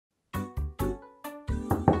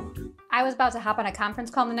I was about to hop on a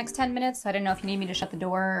conference call in the next 10 minutes, so I didn't know if you need me to shut the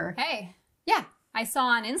door or... Hey. Yeah, I saw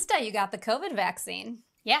on Insta you got the COVID vaccine.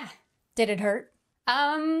 Yeah. Did it hurt?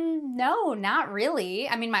 No, not really.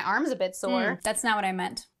 I mean, my arm's a bit sore. That's not what I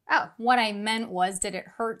meant. Oh. What I meant was, did it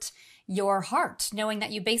hurt your heart, knowing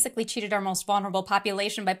that you basically cheated our most vulnerable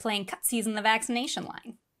population by playing cutsies in the vaccination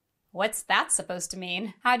line? What's that supposed to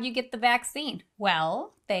mean? How'd you get the vaccine?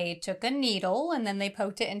 Well, they took a needle and then they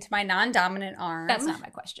poked it into my non-dominant arm. That's not my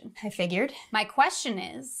question. I figured. My question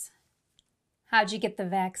is, how'd you get the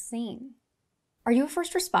vaccine? Are you a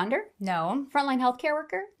first responder? No. Frontline healthcare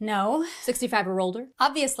worker? No. 65 or older?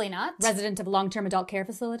 Obviously not. Resident of a long-term adult care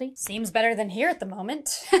facility? Seems better than here at the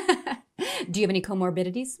moment. Do you have any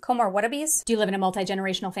comorbidities? Comorbidities? Do you live in a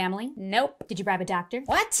multi-generational family? Nope. Did you bribe a doctor?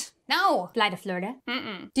 What? No. Fly to Florida?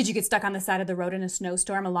 Mm-mm. Did you get stuck on the side of the road in a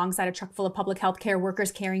snowstorm alongside a truck full of public health care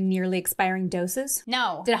workers carrying nearly expiring doses?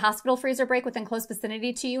 No. Did a hospital freezer break within close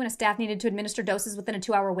vicinity to you and a staff needed to administer doses within a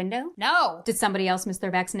 2-hour window? No. Did somebody else miss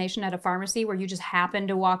their vaccination at a pharmacy where you just happened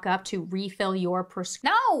to walk up to refill your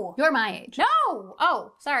prescription? No. You're my age. No.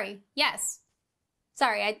 Oh, sorry. Yes.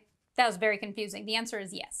 Sorry, that was very confusing. The answer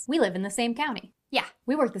is yes. We live in the same county. Yeah.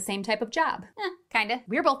 We work the same type of job. Kinda.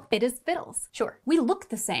 We're both fit as fiddles. Sure. We look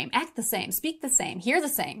the same, act the same, speak the same, hear the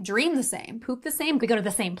same, dream the same, poop the same. We go to the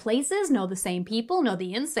same places, know the same people, know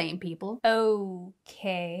the insane people.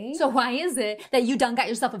 Okay. So why is it that you done got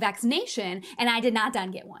yourself a vaccination and I did not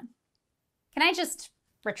done get one? Can I just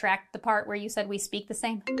retract the part where you said we speak the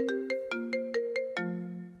same?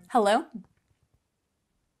 Hello?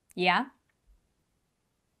 Yeah?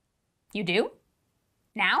 You do?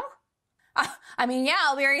 Now? I mean, yeah,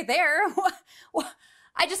 I'll be right there.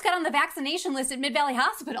 I just got on the vaccination list at Mid-Valley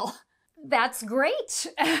Hospital. That's great.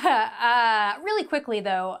 Really quickly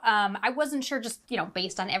though, I wasn't sure just,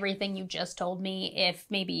 based on everything you just told me, if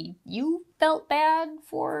maybe you felt bad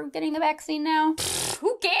for getting the vaccine now.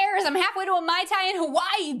 Who cares? I'm halfway to a Mai Tai in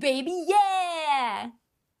Hawaii, baby. Yeah!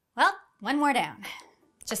 Well, one more down.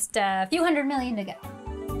 Just a few 100 million to go.